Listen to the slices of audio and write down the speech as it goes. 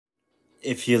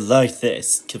If you like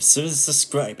this, consider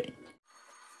subscribing.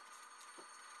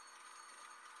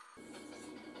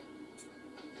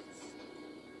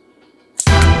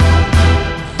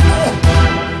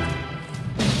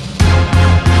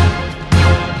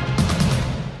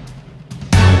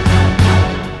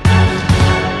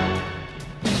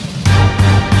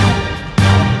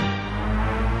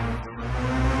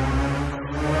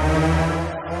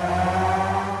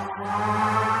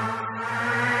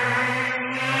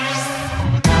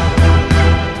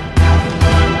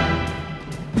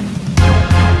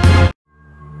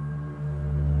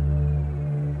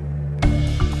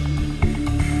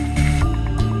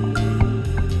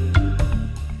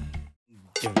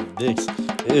 This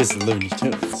is Looney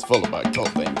Tunes, followed by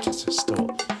Cold Languages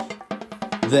Store.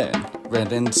 Then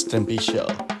Ren and Stimpy Show.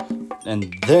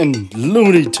 And then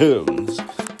Looney Tunes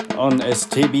on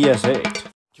STBS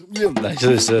 8. Next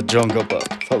is Jungle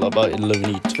Book, followed by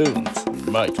Looney Tunes,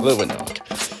 Mike Lewinock.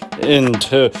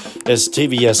 Into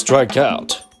STBS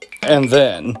Strikeout. And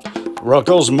then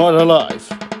Rocko's Modern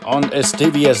Life on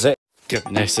STBS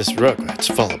 8. Next is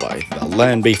Rugrats, followed by The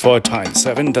Land Before Time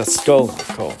 7, The Skull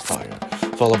Called Fire,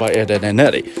 followed by Ed and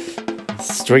Eddie,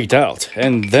 Street Out,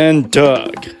 and then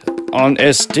Doug on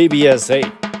STBS 8.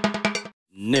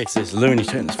 Next is Looney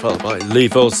Tunes, followed by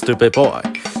Leave Old Stupid Boy,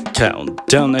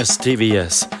 Countdown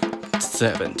STBS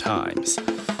 7 times.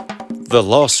 The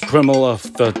Lost Criminal of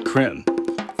the Crim,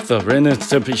 The Ren and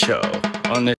Stimpy Show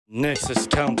on it. Next is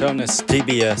Countdown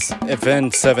STBS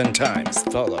Event 7 times,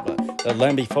 followed by The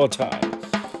Land Before Time,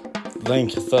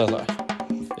 Link the Life,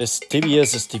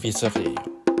 STBS STBS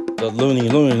The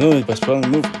Looney Best Friend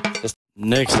Movie.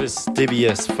 Next is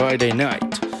STBS Friday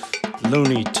Night,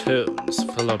 Looney Tunes,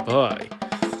 followed by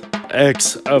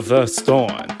X of the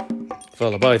Storm,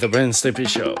 followed by The Ren and Stimpy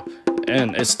Show,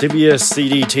 and STBS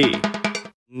CDT.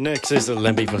 Next is The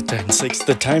Land Before Time 6,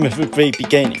 The Time of the Great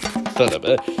Beginning, followed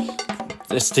by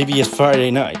STBS Friday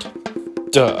Night,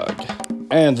 Doug,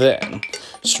 and then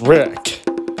Shrek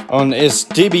on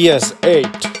STBS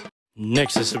 8.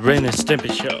 Next is The Ren and Stimpy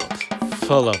Show,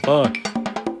 followed by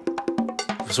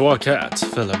Swan Cats,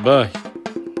 followed by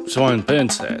Swan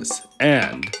Princess,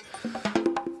 and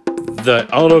The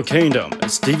Auto Kingdom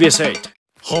is STBS 8.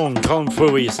 Hong Kong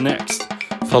Fury is next,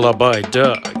 followed by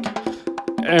Doug,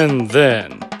 and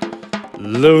then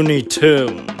Looney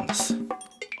Tunes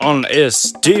on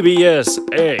STBS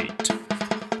 8.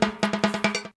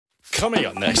 Coming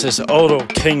up next is Auto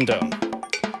Kingdom,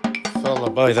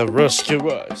 followed by The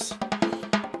Rescuers,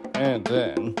 and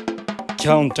then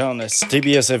Countdown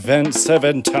STBS Event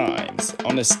 7 times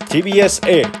on STBS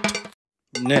 8.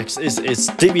 Next is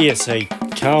STBS 8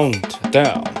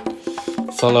 Countdown,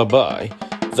 followed by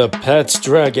The Pet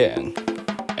Dragon,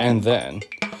 and then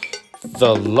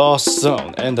The Lost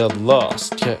Zone and The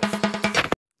Lost Kid.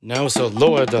 Now it's the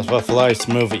Lord of the Flies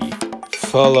movie,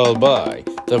 followed by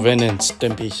The Ren and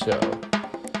Stimpy Show,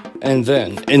 and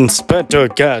then Inspector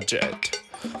Gadget,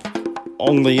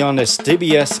 only on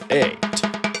STBS 8.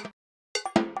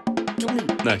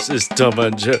 Next is Tom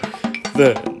and Jerry,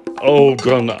 then All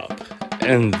Grown Up,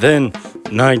 and then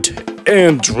Night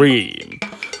and Dream,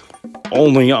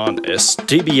 only on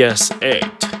STBS 8.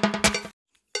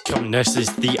 Coming next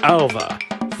is The Alva,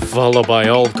 followed by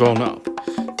All Grown Up,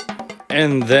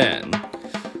 and then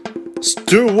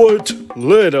Stuart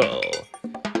Little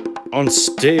on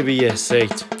STBS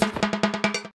 8.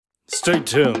 Stay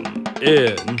tuned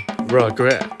in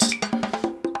Rugrats,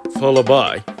 followed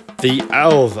by The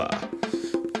Alva,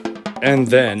 and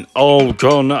then All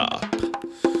Grown Up,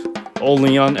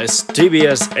 only on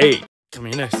STBS 8.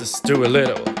 Coming next is Stuart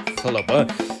Little, followed by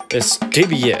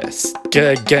STBS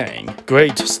Gang,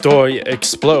 Great Story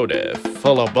Exploded,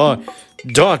 followed by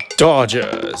Duck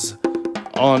Dodgers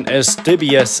on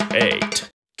STBS 8.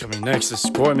 Coming next is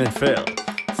Squirm and Phil,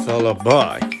 followed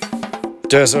by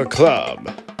Desert Club,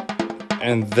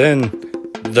 and then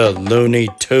The Looney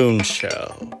Tunes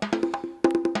Show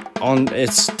on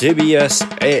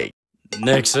STBS 8.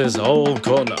 Next is All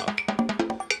Grown Up,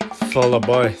 followed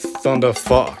by Thunder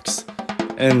Fox,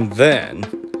 and then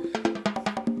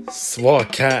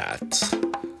SWAT Cats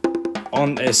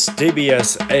on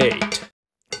STBS 8.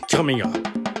 Coming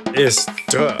up is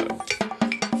Doug,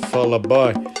 followed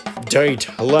by Date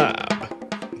Lab,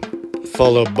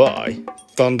 followed by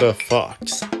Thunder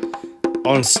Fox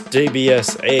on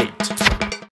STBS 8.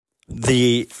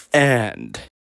 The end.